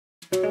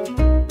We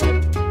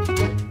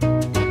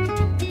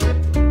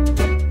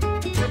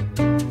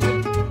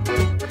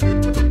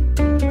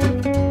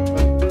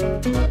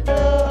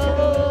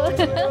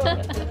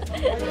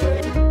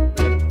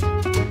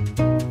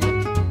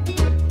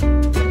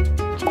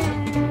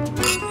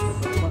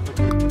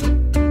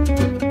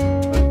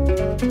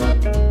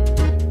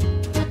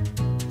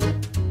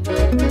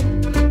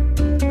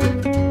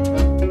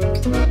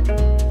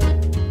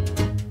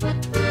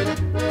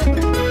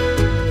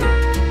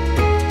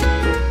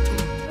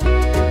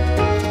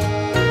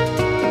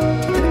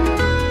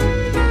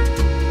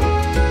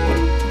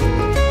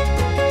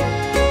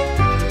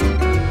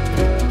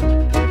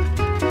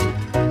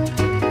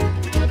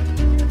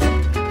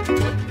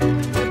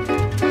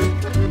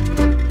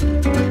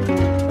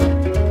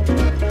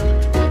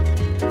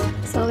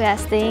are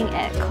staying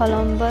at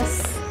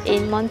Columbus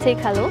in Monte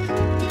Carlo.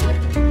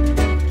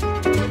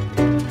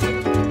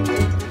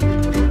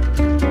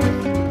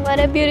 What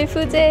a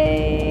beautiful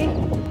day!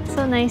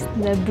 So nice,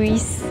 the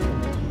breeze.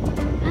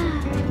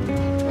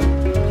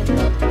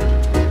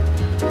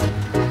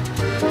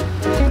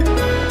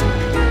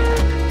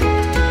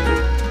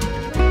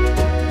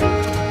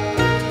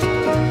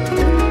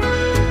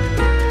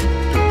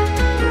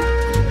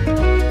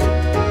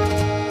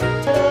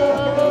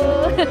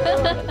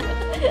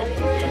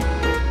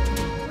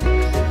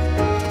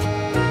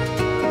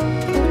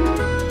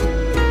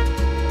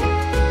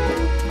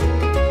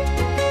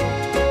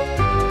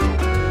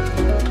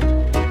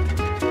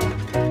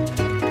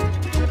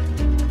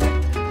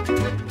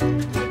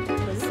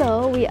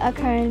 We are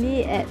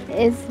currently at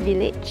EZE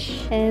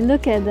Village and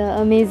look at the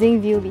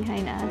amazing view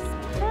behind us.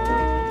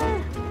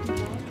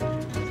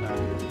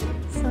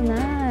 So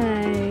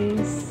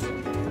nice!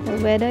 The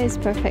weather is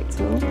perfect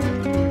too.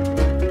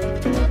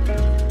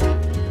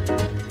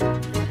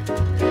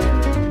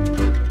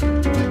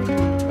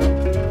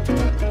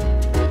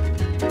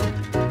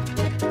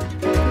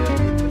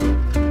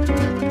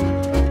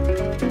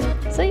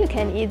 So you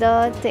can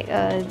either take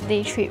a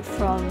day trip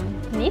from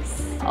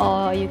Nice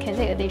or you can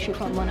take a day trip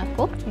from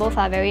Monaco. Both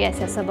are very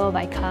accessible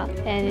by car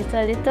and it's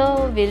a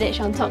little village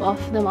on top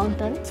of the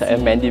mountain. It's a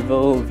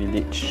medieval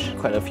village,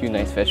 quite a few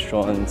nice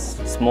restaurants,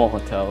 small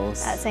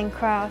hotels. Arts and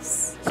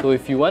crafts. So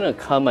if you want to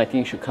come, I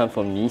think you should come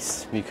from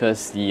Nice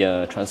because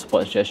the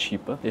transport is just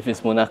cheaper. If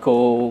it's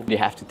Monaco, they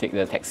have to take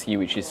the taxi,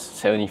 which is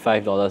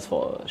 $75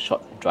 for a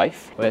short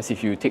drive. Whereas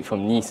if you take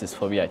from Nice, it's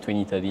probably like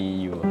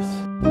 20–30 euros.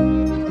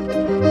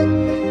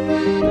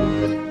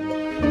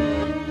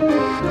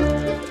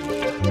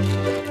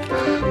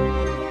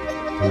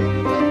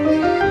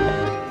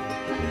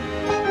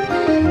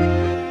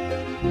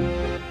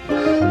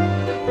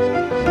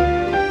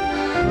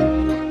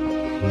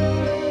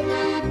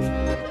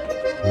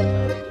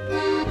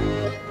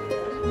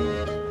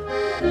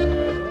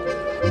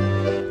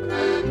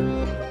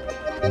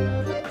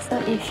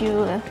 If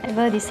you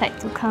ever decide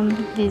to come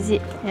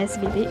visit EZE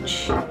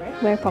Village,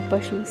 wear proper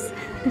shoes.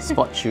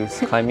 Sport shoes,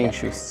 climbing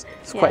shoes.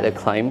 It's quite a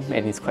climb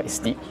and it's quite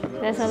steep.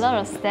 There's a lot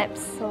of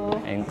steps, so...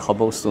 And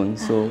cobblestone,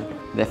 so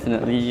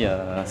definitely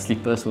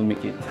slippers will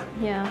make it.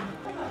 Yeah.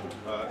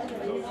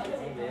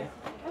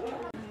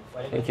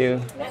 Thank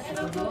you.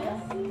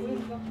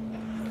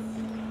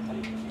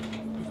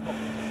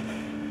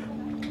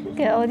 Look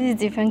at all these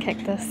different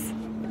cactus.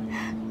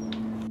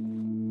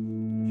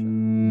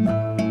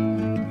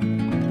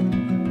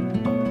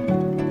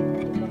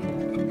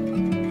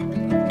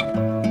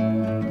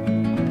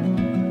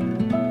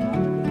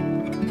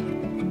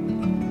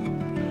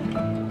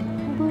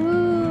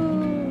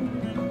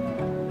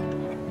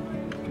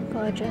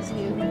 Gorgeous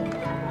view.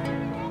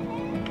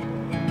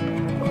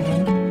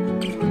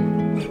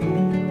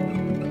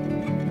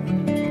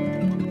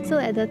 So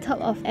at the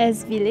top of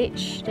EZE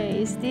Village, there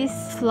is this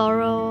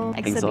floral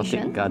exhibition.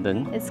 Exotic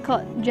garden. It's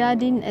called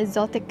Jardin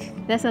Exotique.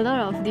 There's a lot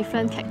of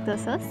different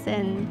cactuses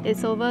and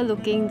it's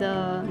overlooking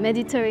the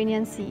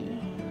Mediterranean Sea.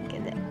 Look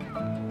at that.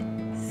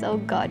 So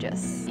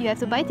gorgeous. You have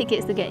to buy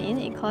tickets to get in.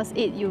 It costs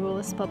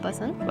 €8 per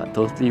person. But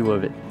totally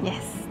worth it.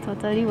 Yes,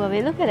 totally worth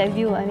it. Look at that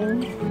view, I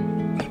mean...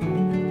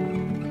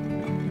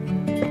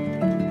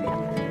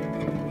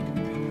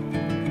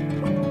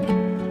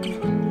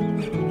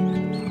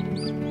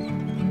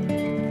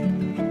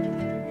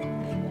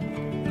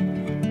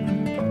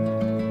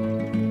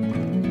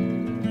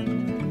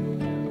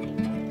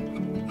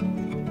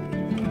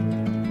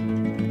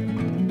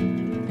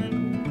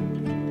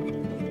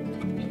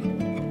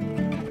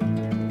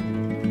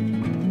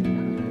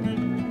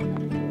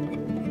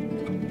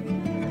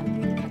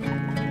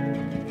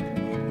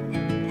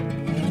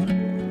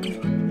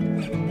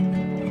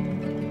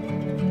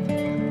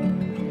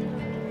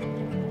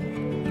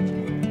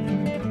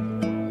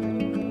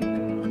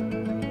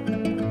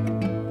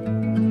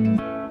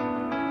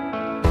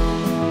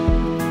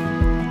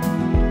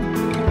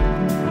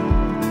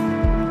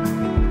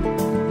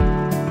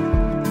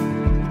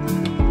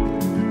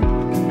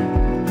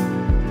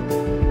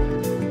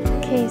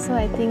 So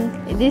I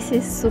think this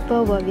is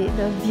super worth it.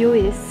 The view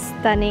is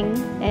stunning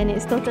and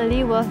it's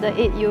totally worth the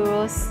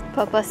 €8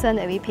 per person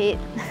that we paid.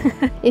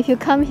 If you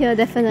come here,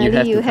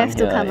 definitely you have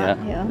to come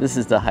up here. This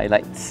is the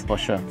highlights for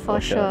sure. For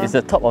sure. It's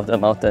the top of the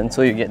mountain,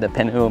 so you get the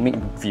panoramic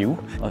view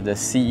of the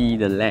sea,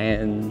 the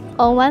land.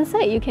 On one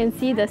side you can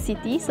see the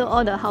city, so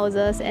all the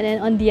houses, and then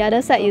on the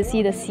other side you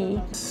see the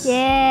sea.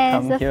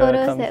 Yes, the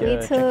photos that we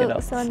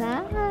took, so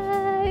nice.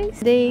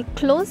 They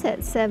close at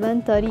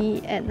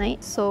 7:30 at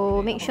night,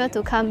 so make sure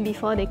to come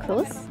before they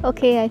close.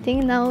 Okay, I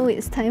think now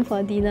it's time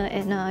for dinner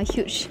and a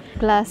huge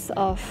glass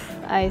of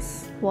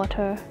ice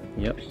water.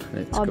 Yep,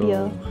 let's or go.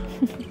 Beer.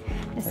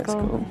 Let's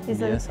go.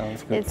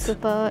 Sounds good. It's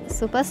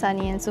super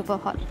sunny and super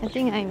hot. I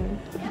think I'm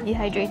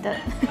dehydrated.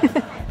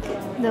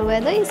 The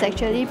weather is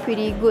actually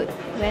pretty good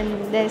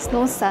when there's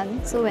no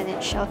sun, so when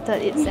it's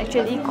sheltered it's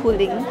actually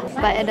cooling,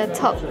 but at the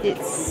top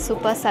it's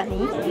super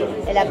sunny.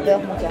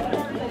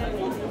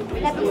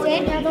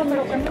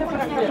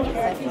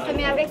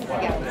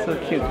 So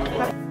cute.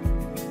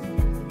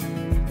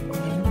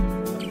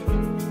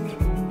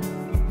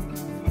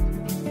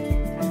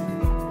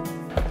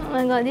 Oh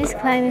my god, this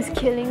climb is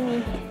killing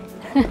me.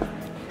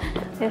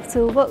 We have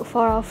to work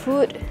for our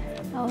food,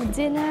 our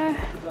dinner.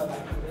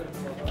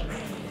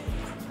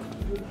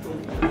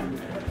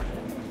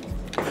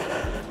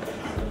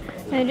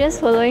 I'm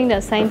just following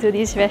the sign to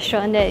this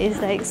restaurant that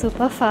is like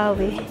super far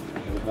away.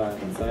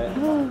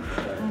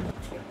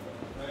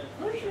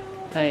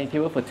 Hi,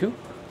 table for two?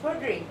 For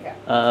drink.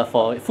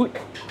 For food.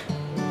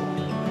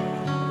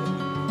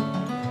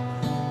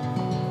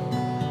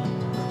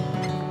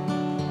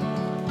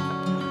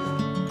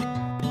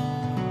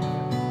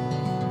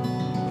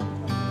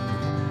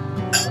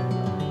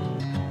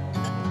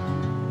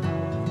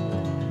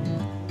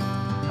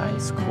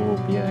 Ice cold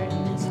beer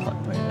and this hot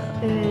weather.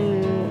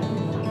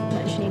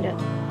 Much needed.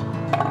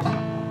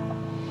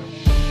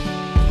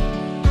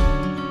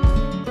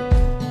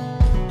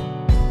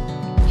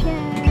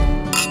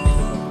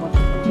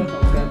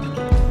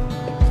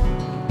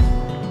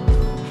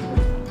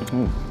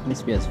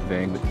 This beer is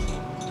very good.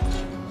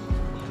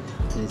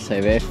 It's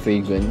like very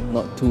fragrant,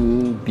 not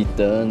too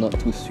bitter, not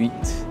too sweet.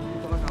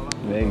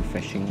 Very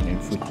refreshing and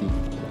fruity.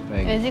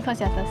 Very good. Is it because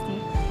you're thirsty?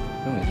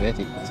 No,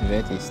 it's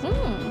very tasty.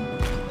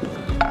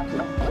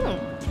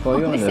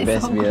 Probably one of the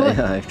best beer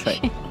I've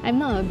tried. I'm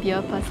not a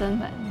beer person,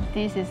 but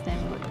this is damn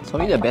good. It's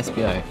probably the best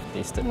beer I've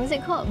tasted. What's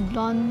it called?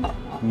 Blonde?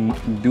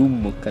 Du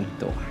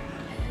Mocanto.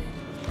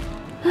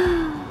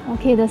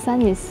 Okay, the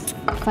sun is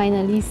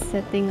finally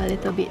setting a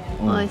little bit.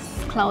 Oh,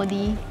 it's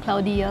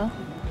cloudier.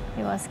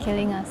 It was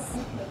killing us.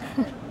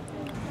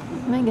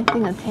 Am I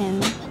getting a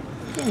tan? I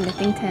think I'm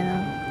getting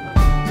tanner.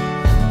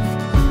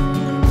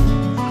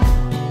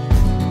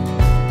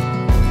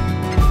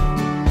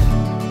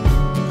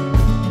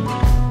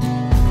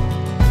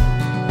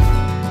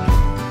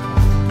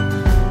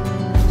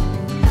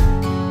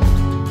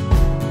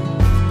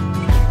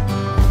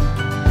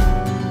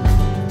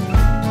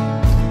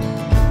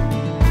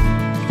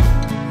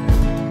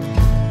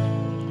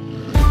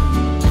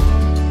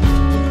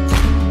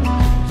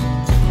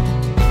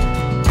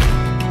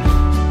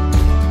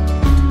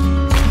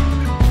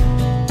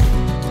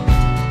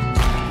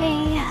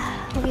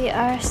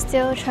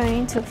 Still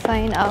trying to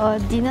find our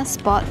dinner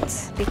spot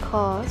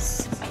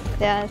because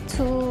there are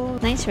two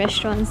nice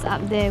restaurants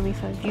up there with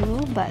a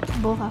view, but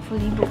both are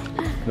fully booked.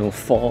 No,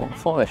 four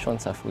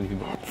restaurants are fully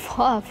booked.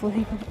 4 are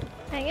fully booked.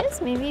 I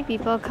guess maybe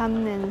people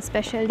come and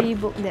specially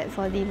book that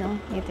for dinner,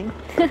 you think?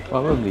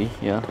 Probably,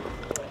 yeah.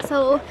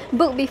 So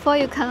book before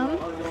you come.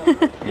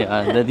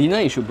 Yeah, the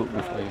dinner you should book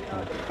before you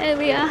come. And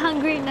we are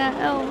hungry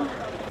now.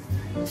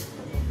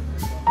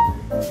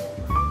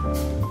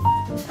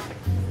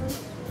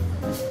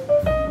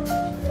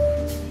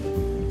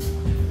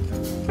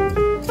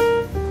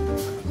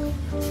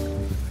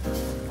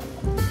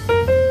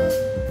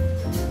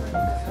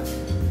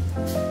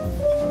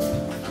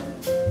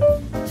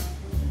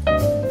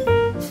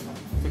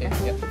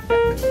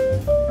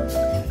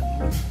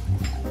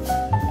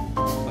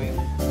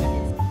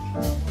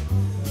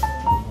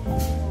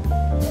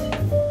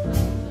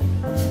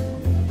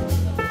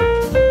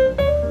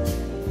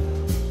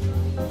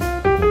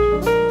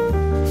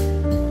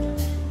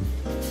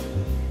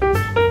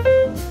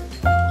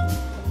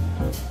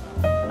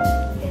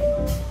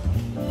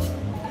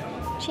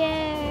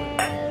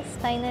 Cheers!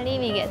 Finally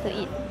we get to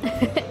eat.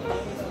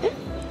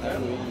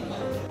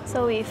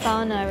 So we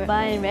found a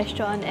bar and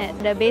restaurant at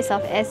the base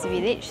of EZE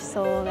Village,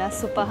 so we are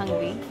super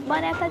hungry.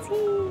 Bon appetit!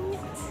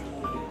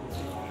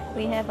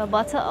 We have a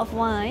bottle of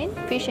wine,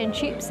 fish and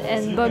chips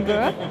and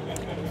burger,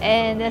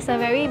 and there's a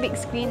very big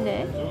screen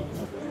there.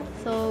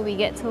 So we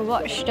get to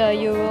watch the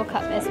Euro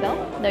Cup as well,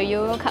 the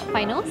Euro Cup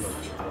finals.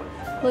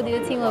 Who do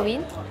you think will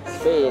win?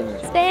 Spain!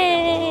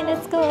 Spain!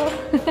 Let's go!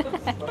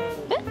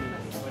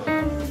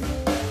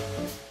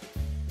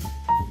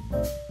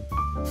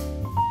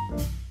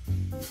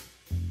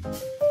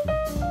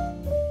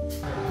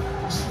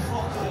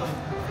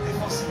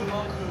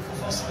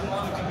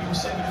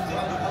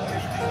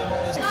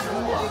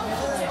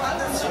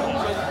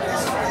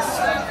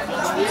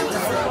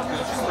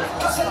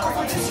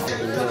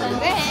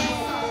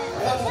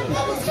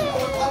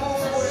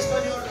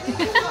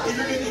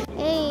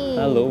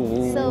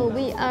 Hello. So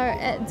we are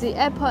at the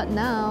airport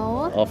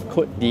now. Of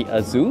Côte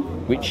d'Azur,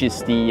 which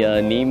is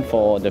the name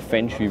for the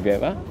French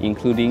Riviera,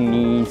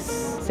 including Nice,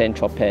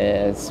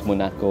 Saint-Tropez,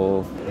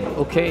 Monaco.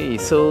 Okay,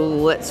 so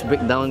let's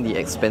break down the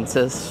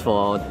expenses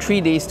for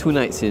 3 days, 2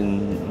 nights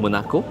in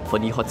Monaco. For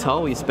the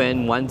hotel, we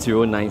spent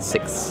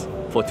 1096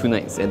 for 2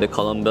 nights at the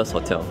Columbus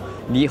Hotel.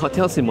 The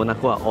hotels in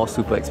Monaco are all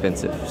super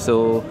expensive,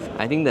 so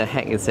I think the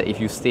hack is that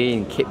if you stay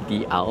in Cape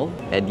d'Al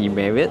at the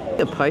Marriott,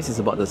 the price is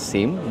about the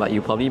same, but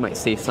you probably might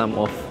save some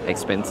off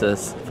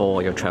expenses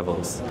for your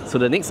travels. So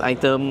the next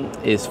item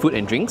is food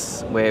and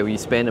drinks, where we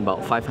spend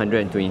about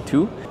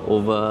 522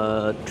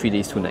 over 3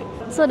 days, 2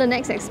 nights. So the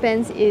next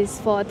expense is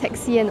for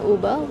taxi and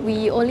Uber.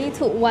 We only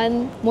took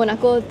one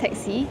Monaco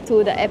taxi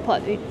to the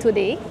airport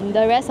today.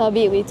 The rest of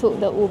it we took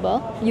the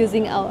Uber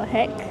using our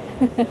hack.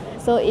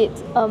 So it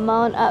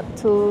amount up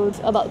to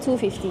about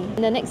 250.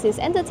 And the next is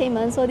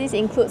entertainment. So this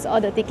includes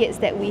all the tickets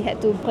that we had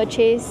to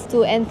purchase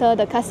to enter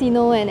the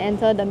casino and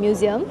enter the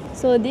museum.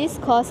 So this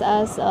cost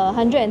us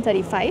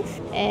 135.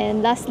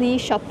 And lastly,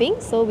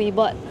 shopping. So we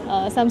bought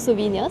some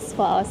souvenirs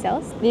for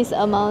ourselves. This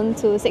amount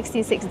to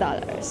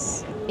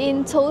 $66.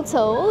 In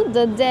total,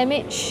 the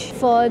damage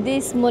for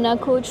this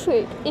Monaco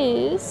trip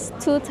is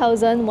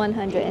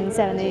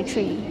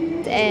 2,173.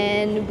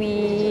 And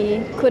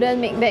we couldn't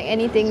make back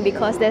anything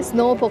because there's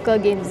no poker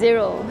game,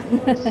 zero.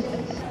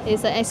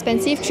 It's an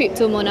expensive trip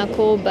to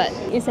Monaco, but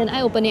it's an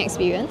eye-opening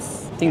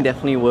experience. I think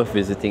definitely worth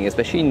visiting,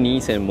 especially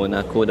Nice and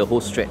Monaco. The whole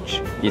stretch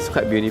is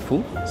quite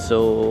beautiful.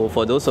 So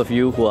for those of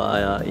you who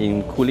are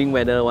in cooling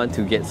weather, want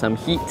to get some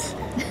heat,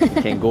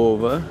 you can go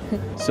over.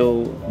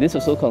 So this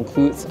also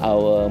concludes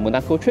our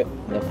Monaco trip.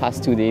 The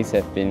past 2 days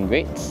have been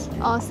great.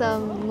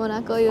 Awesome,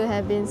 Monaco, you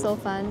have been so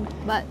fun,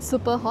 but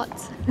super hot.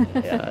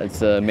 Yeah,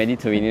 it's a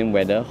Mediterranean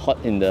weather, hot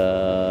in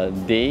the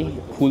day,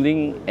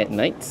 cooling at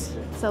night.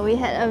 So we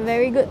had a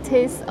very good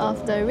taste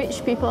of the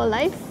rich people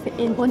life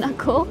in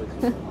Monaco.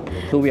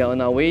 So we are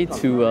on our way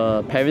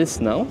to Paris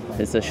now.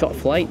 It's a short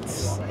flight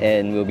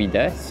and we'll be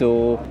there.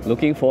 So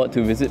looking forward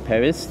to visit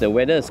Paris. The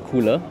weather is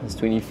cooler. It's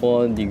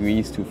 24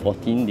 degrees to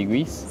 14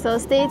 degrees. So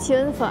stay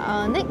tuned for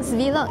our next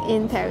vlog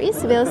in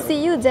Paris. We'll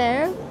see you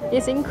there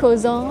eating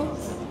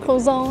croissants.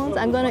 Croissants.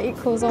 I'm gonna eat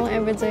croissant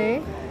every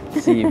day.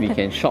 See if we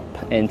can shop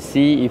and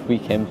see if we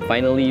can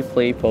finally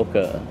play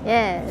poker.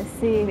 Yeah,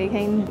 see if we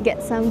can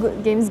get some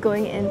good games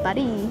going in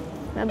Paris.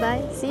 Bye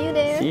bye. See you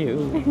there. See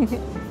you.